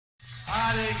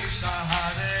Hare Krishna,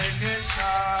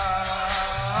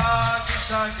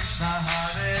 Krishna Krishna,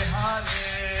 Hare Hare,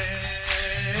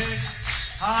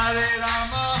 Hare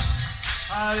Rama,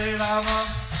 Rama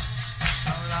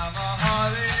Rama,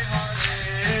 Hare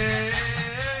Hare.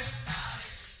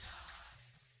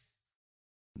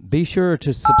 Be sure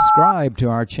to subscribe to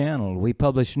our channel. We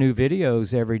publish new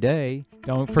videos every day.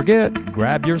 Don't forget,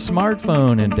 grab your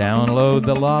smartphone and download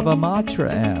the Lava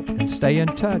Matra app and stay in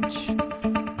touch.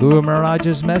 Guru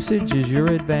Maharaj's message is your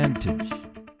advantage.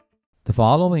 The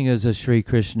following is a Sri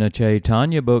Krishna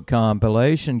Chaitanya book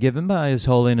compilation given by His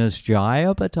Holiness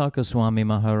Jayapataka Swami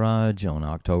Maharaj on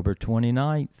October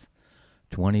 29th,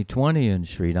 2020 in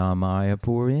Sri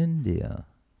Mayapur, India.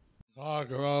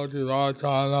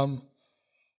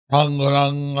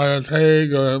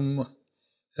 Pangurangayategaram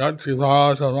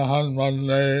Yativasamahan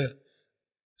Vande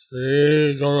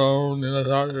Sri Guru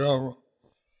Nityānanda Prabhu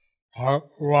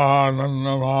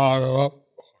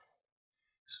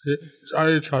Sri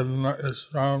Chaitanya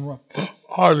Islam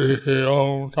Hare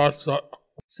Om Tatsat.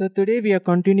 So today we are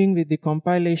continuing with the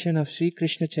compilation of Sri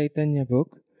Krishna Chaitanya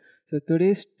book. So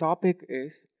today's topic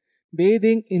is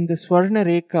bathing in the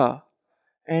Suvarṇarekhā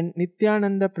and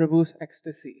Nityānanda Prabhu's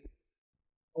ecstasy.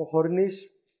 অহর্নিশ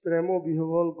প্রেম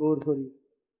বিহবল গৌর হরি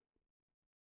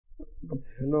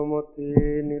হেনমতে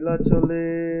নীলাচলে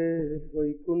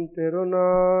বৈকুণ্ঠের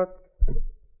নাথ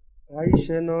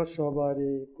আইসেন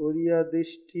সবারে করিয়া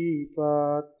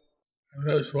দৃষ্টিপাত. In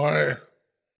this way,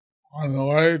 on the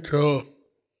way to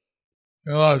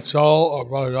Nilachal or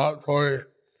Bhagatpuri,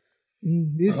 In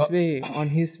this way, on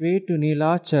his way to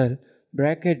Nilachal,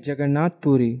 Jagannath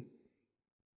Puri,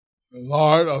 the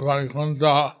Lord of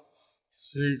Vaikuntha,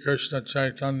 Sri Krishna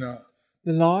Chaitanya,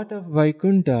 the Lord of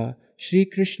Vaikunta, Sri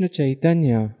Krishna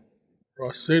Chaitanya,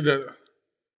 proceeded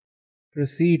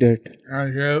and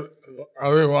and gave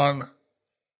everyone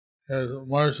his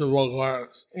merciful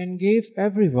glance. gave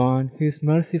everyone his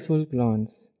merciful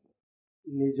glance.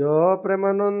 নিজ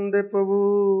প্রেমানন্দে প্রভু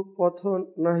পথ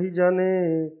নাহি জানে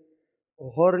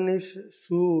অহর্নিশ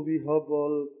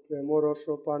সুবিহবল প্রেমরস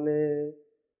পানে.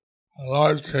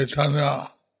 Lord Chaitanya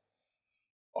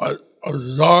was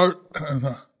absorbed in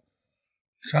the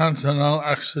transcendental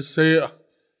ecstasy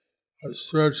of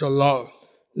spiritual love.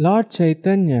 Lord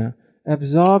Chaitanya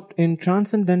absorbed in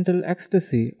transcendental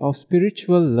ecstasy of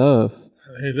spiritual love,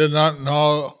 He did not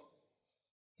know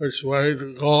which way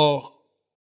to go.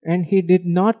 and he did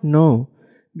not know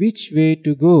which way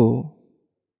to go.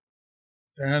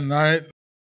 Day and night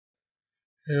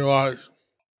he was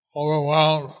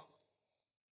overwhelmed,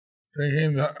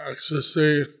 drinking the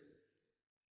ecstasy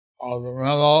of the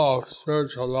mellow of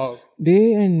spiritual love.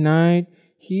 Day and night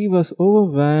he was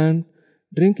overwhelmed,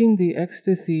 drinking the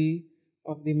ecstasy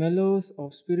of the mellows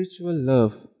of spiritual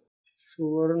love.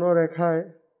 সুবর্ণরেখায়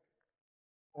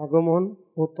আগমন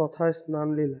ও তথায় স্নান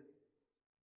লীলা.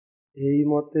 এই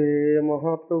মতে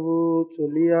মহাপ্রভু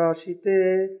চলিয়া আসিতে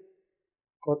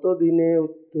কতদিনে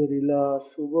উত্তরিলা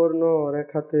সুবর্ণ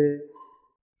রেখাতে.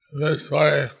 This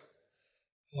way,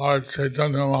 Lord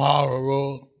Chaitanya Mahaprabhu,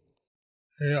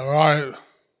 he arrived.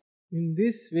 In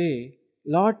this way,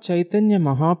 Lord Chaitanya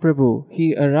Mahaprabhu, he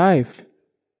arrived.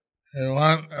 He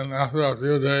went, and after a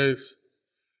few days,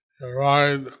 he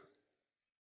arrived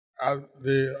at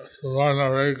the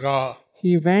Suvarṇarekhā.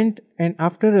 He went, and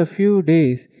after a few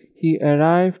days, he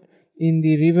arrived in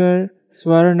the river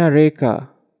Suvarṇarekhā.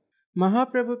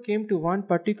 Mahaprabhu came to one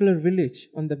particular village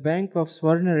on the bank of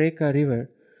Suvarṇarekhā river.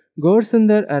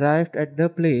 Gaurasundar arrived at the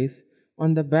place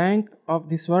on the bank of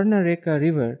the Suvarṇarekhā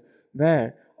river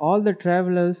where all the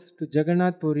travelers to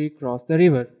Jagannath Puri crossed the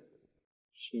river.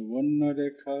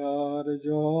 সুবর্ণরেখার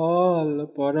জল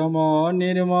পরম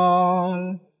নির্মল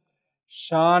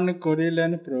শান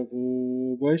করিলেন প্রভু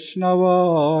বৈষ্ণব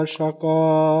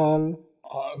সকল.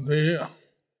 The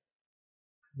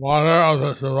water of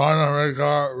the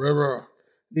Suvarṇarekhā river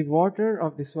The water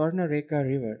of the Suvarṇarekhā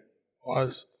river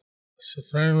was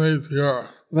supremely pure,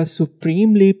 was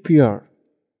supremely pure,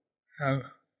 and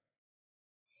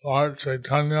Lord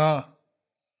Chaitanya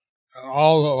and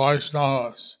all the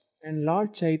Vaishnavas and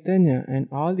Lord Chaitanya and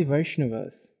all the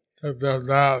Vaishnavas took their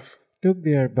bath took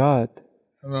their bath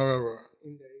in the river.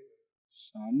 in the river.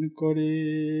 শান করি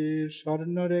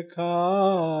স্বর্ণরেখা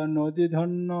নদী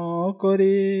ধন্য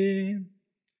করি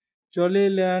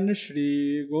চলিলেন শ্রী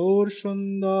গৌর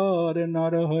সুন্দর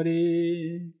Narahari.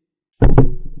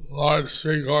 Lord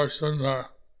Sri Gaurasundar,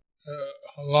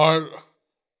 Lord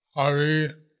Hari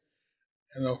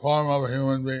in the form of a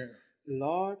human being,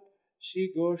 Lord Sri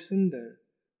Gaurasundar,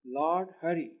 Lord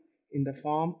Hari in the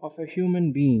form of a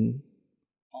human being,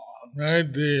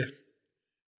 made the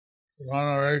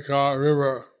Suvarṇarekhā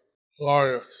river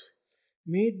glorious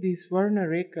made the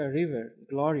Suvarṇarekhā river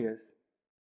glorious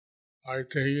by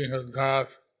taking his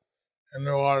bath in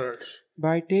the waters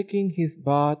by taking his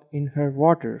bath in her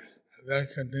waters and then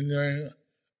continuing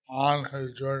on his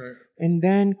journey. and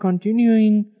then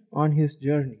continuing on his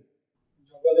journey.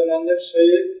 জগদানন্দের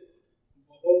সহিত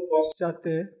বহু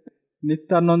পশ্চাতে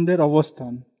নিত্যানন্দের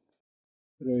অবস্থান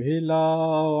রহিলা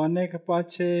অনেক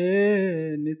পাছে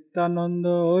নিত্যানন্দ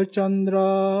চন্দ্র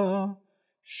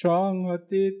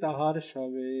সংহতি তাহার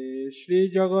সবে Shri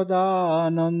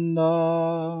Jagadananda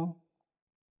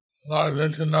Lord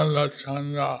Nityānanda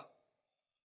Chandra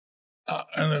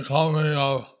in the company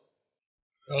of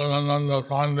Nityānanda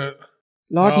Pandit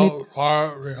Lord, fell far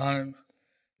behind.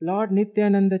 Lord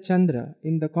Nityananda Chandra,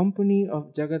 in the company of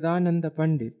Jagadananda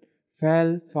Pandit, fell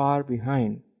far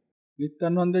behind.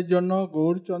 নিত্যানন্দের জন্য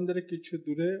গৌরচন্দ্রের কিছু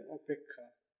দূরে অপেক্ষা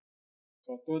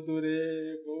কত দূরে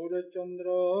গৌরচন্দ্র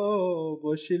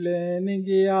বসিলেন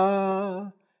গিয়া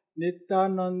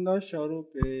নিত্যানন্দ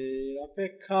স্বরূপে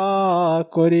অপেক্ষা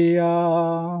করিয়া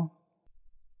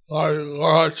Lord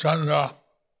Gaurachandra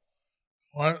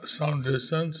went some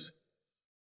distance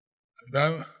and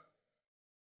then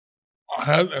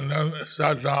ahead and then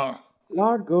sat down.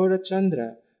 Lord Gaurachandra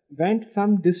went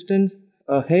some distance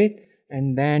ahead and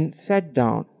then sat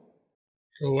down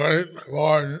To wait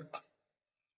for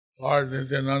Lord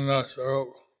Nityananda Swarup.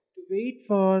 to wait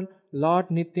for Lord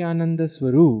Nityananda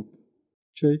Swarup.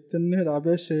 চৈতন্যের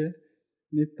আবেশে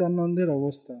নিত্যানন্দের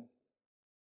অবস্থা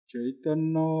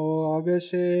চৈতন্য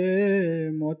আবেশে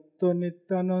মত্ত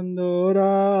নিত্যানন্দ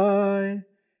রায়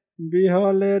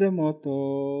বিহলের মতো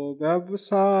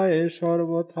ব্যবসায়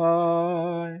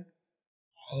সর্বথায়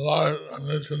Lord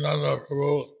Nityananda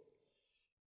Prabhu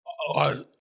was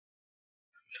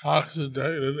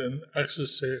intoxicated in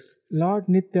ecstasy. Lord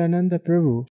Nityananda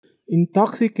Prabhu,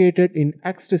 intoxicated in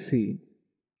ecstasy,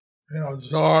 Being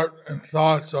absorbed in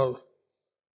thoughts of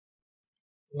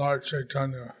Lord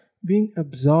Chaitanya. being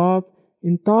absorbed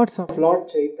in thoughts of Lord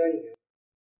Chaitanya.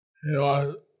 He was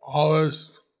always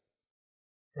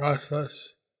restless,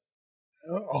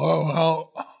 overwhelmed.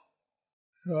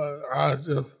 He was as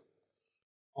if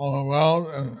overwhelmed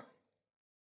in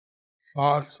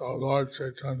thoughts of Lord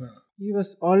Chaitanya. He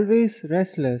was always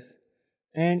restless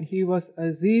and he was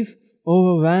as if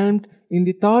overwhelmed in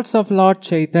the thoughts of Lord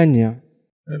Chaitanya.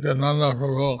 Nityānanda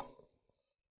Prabhu,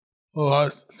 who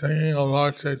was thinking of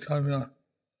Lord Chaitanya,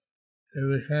 he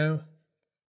became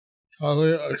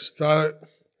totally ecstatic.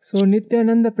 So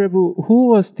Nityananda Prabhu, who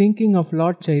was thinking of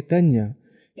Lord Chaitanya,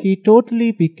 he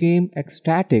totally became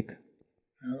ecstatic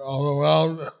And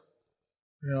overwhelmed,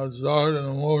 being absorbed in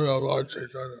the mood of Lord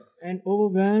Chaitanya. and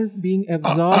overwhelmed, being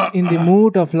absorbed in the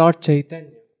mood of Lord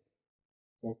Chaitanya.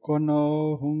 কখনো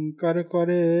হুঙ্কার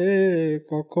করে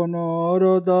কখনো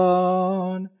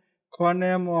রোদন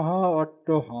ক্ষণে মহা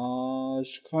অট্টহাস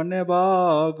ক্ষণে বা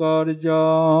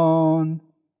গর্জন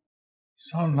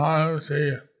Sometimes he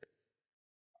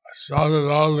shouted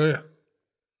loudly,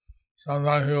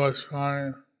 sometimes he was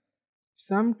crying.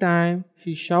 Sometimes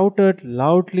he shouted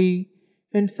loudly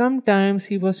and sometimes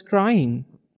he was crying.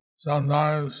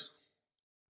 Sometimes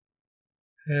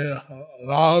he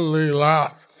loudly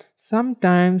laughed.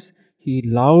 Sometimes he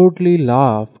loudly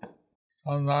laughed.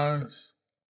 Sometimes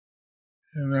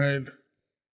he made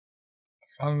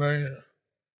something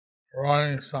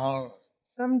roaring sound.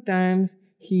 Sometimes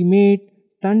he made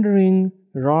thundering,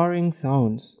 roaring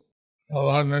sounds.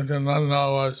 Lord Nityananda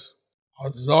was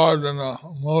absorbed in the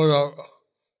mood of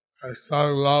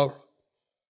ecstatic love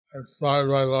inspired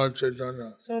by Lord Chaitanya.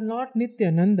 So Lord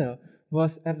Nityananda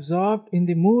was absorbed in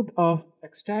the mood of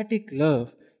ecstatic love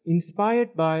inspired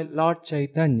by Lord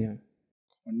Chaitanya.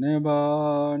 ক্ষণে বা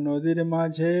নদীর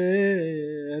মাঝে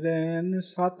rain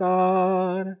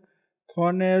সাঁতার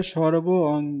ক্ষণে সর্ব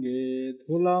অঙ্গে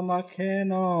ধুলা মাখেন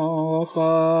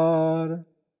অপার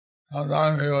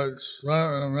Sometimes he would swim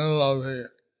in the middle of the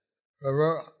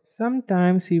river.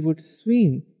 Sometimes he would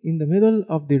swim in the middle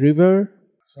of the river.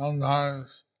 Sometimes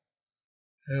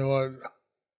he would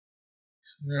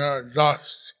smear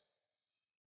dust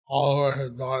all over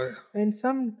his body. And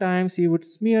sometimes he would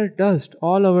smear dust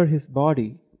all over his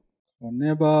body.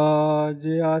 ক্ষণে বা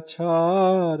যে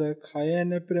আছার খায়েন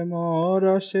প্রেম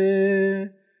রসে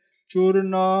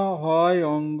চূর্ণ হয়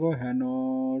অঙ্গ হেন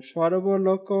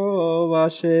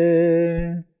সর্বলোকবাসে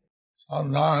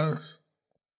Sometimes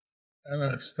in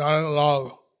ecstatic love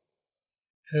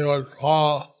he would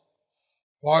fall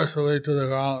forcefully to the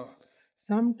ground.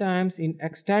 Sometimes in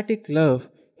ecstatic love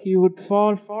he would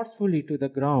fall forcefully to the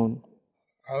ground.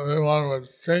 Everyone would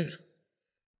think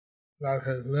that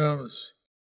his limbs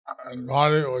and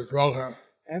body was broken.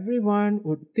 Everyone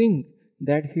would think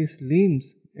that his limbs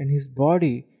and his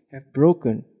body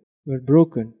were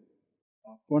broken.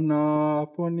 আপনা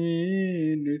আপনি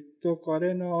নৃত্য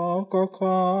করে না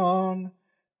কখন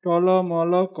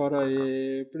টলমল করে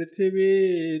পৃথিবী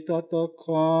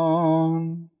ততক্ষণ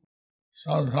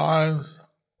Sometimes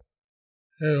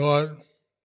he would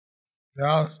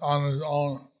dance on his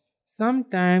own,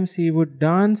 Sometimes he would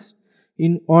dance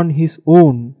on his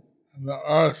own, and the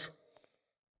earth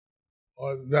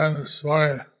would then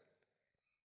sway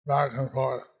back and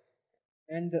forth.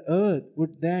 and the earth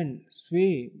would then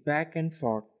sway back and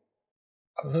forth.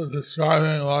 After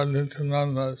describing Lord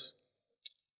Nityananda's,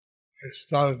 he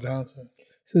started dancing.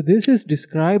 So this is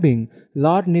describing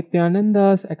Lord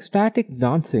Nityananda's ecstatic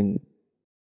dancing.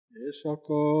 এ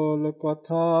সকল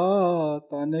কথা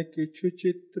তানে কিছু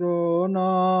চিত্র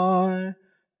নয়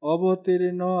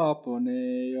অবতীর্ণ আপনে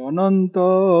অনন্ত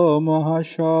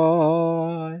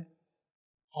মহাশয়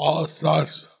All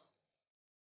such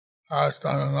pastimes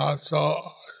are not so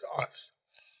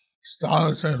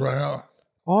astonishing for him.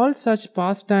 All such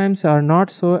pastimes are not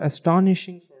so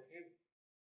astonishing for him.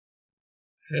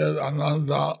 He is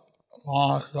Ananda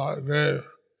Mahasai,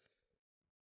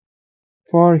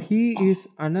 For he is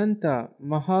Ananta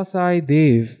Mahasai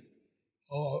Dev,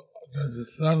 who is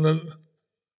descended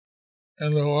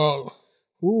in the world.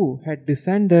 who had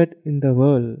descended in the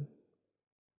world,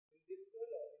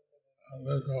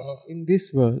 in this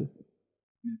world.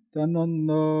 Nityananda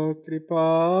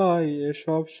কৃপায়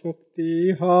এসব শক্তি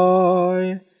হয়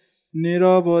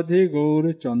নিরবধি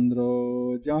গৌরচন্দ্র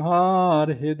যাহার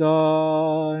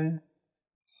হৃদয়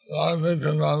Lord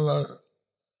Nityananda's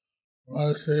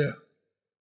mercy,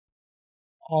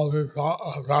 all these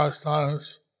pastimes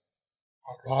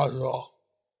are possible.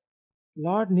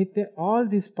 All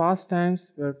these pastimes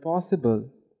were possible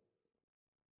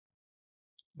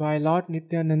by Lord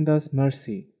Nityananda's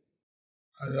mercy.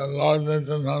 And the Lord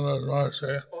Nityananda's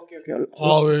mercy, Okay.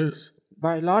 always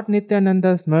By Lord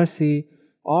Nityananda's mercy,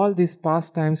 all these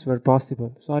pastimes were possible.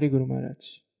 Sorry, Guru Maharaj.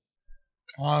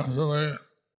 constantly,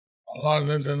 Lord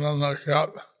Nityananda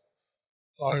kept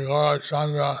Lord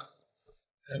Gaurachandra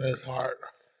in his heart.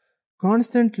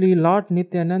 Constantly, Lord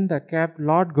Nityananda kept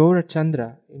Lord Gaurachandra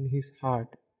in his heart.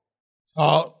 So,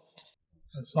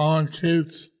 if someone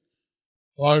keeps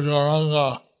Lord Gauranga,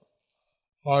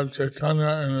 Lord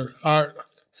Chaitanya in his heart,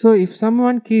 So, if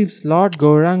someone keeps Lord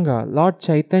Gauranga, Lord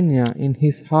Chaitanya in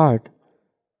his heart,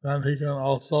 then he can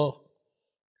also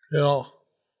feel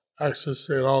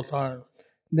ecstasy at all times.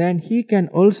 then he can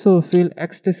also feel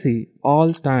ecstasy all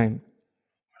time.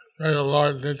 Pray the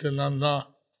Lord Nityananda,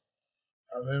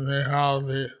 and we may have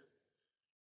the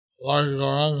Lord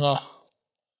Gauranga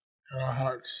in our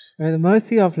hearts. By the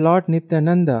mercy of Lord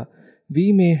Nityananda, we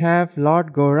may have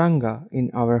Lord Gauranga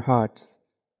in our hearts.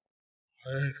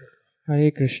 Hare Krishna.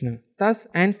 Hare Krishna. Thus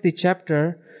ends the chapter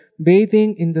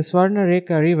Bathing in the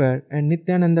Suvarṇarekhā river and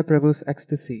Nityananda Prabhu's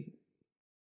ecstasy.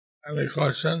 Any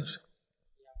questions?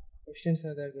 Questions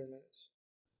are there, Guru Maharaj?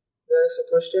 There is a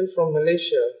question from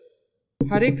Malaysia.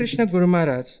 Hare Krishna, Guru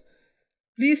Maharaj.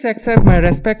 Please accept my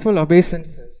respectful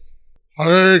obeisances.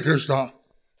 Hare Krishna.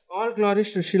 All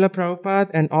glories to Srila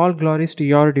Prabhupada and all glories to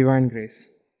your divine grace.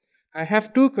 I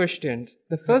have two questions.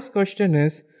 The first question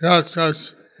is, Yes.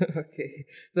 okay.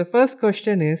 The first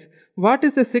question is, what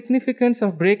is the significance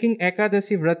of breaking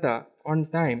Ekadasi Vrata on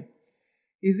time?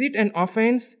 Is it an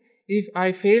offense if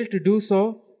I fail to do so?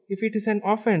 If it is an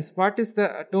offense, what is the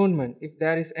atonement, if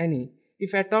there is any?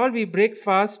 If at all we break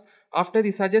fast after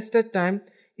the suggested time,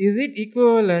 is it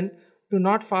equivalent to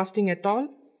not fasting at all?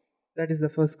 That is the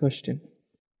first question.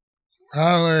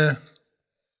 Apparently,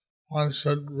 one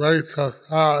should break the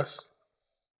fast,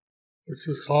 which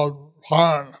is called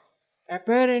Paran.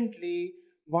 Apparently,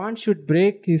 one should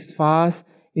break his fast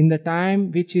in the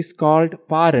time which is called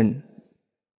Paran.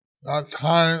 That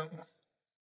time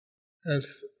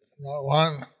is that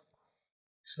one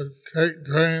should take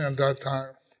grain at that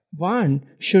time. One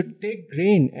should take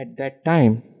grain at that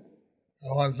time.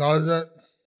 If one does it,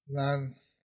 then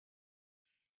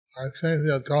I think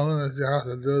the atonement is you have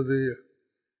to do the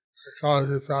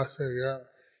Ekadasi fasting again.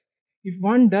 If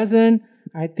one doesn't,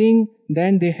 I think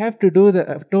then they have to do the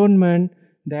atonement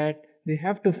that they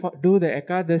have to do the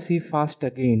Ekadasi fast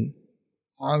again.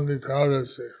 On the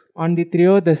Ekadasi. On the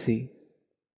Triyodasi.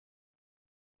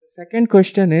 The second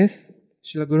question is,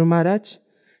 Srila Guru Maharaj,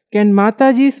 can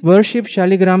Mataji's worship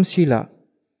Shaligram Shila?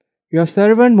 Your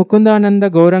servant Mukundananda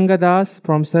Gauranga Das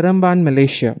from Saramban,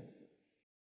 Malaysia.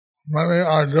 Many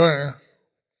are doing.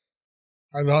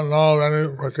 I don't know of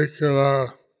any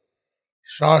particular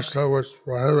Shastra which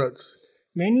prohibits.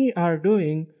 Many are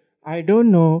doing. I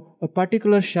don't know a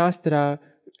particular Shastra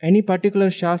any particular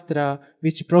Shastra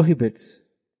which prohibits?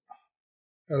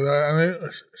 If there are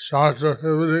any Shastra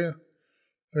prohibiting,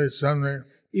 please send me.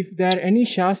 If there are any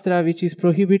Shastra which is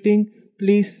prohibiting,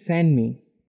 please send me.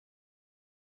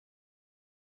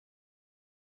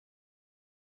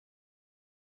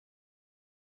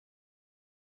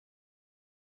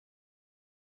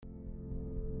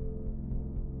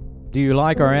 Do you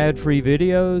like our ad-free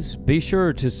videos? Be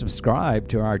sure to subscribe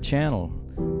to our channel.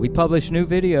 We publish new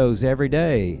videos every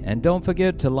day, and don't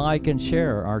forget to like and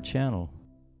share our channel.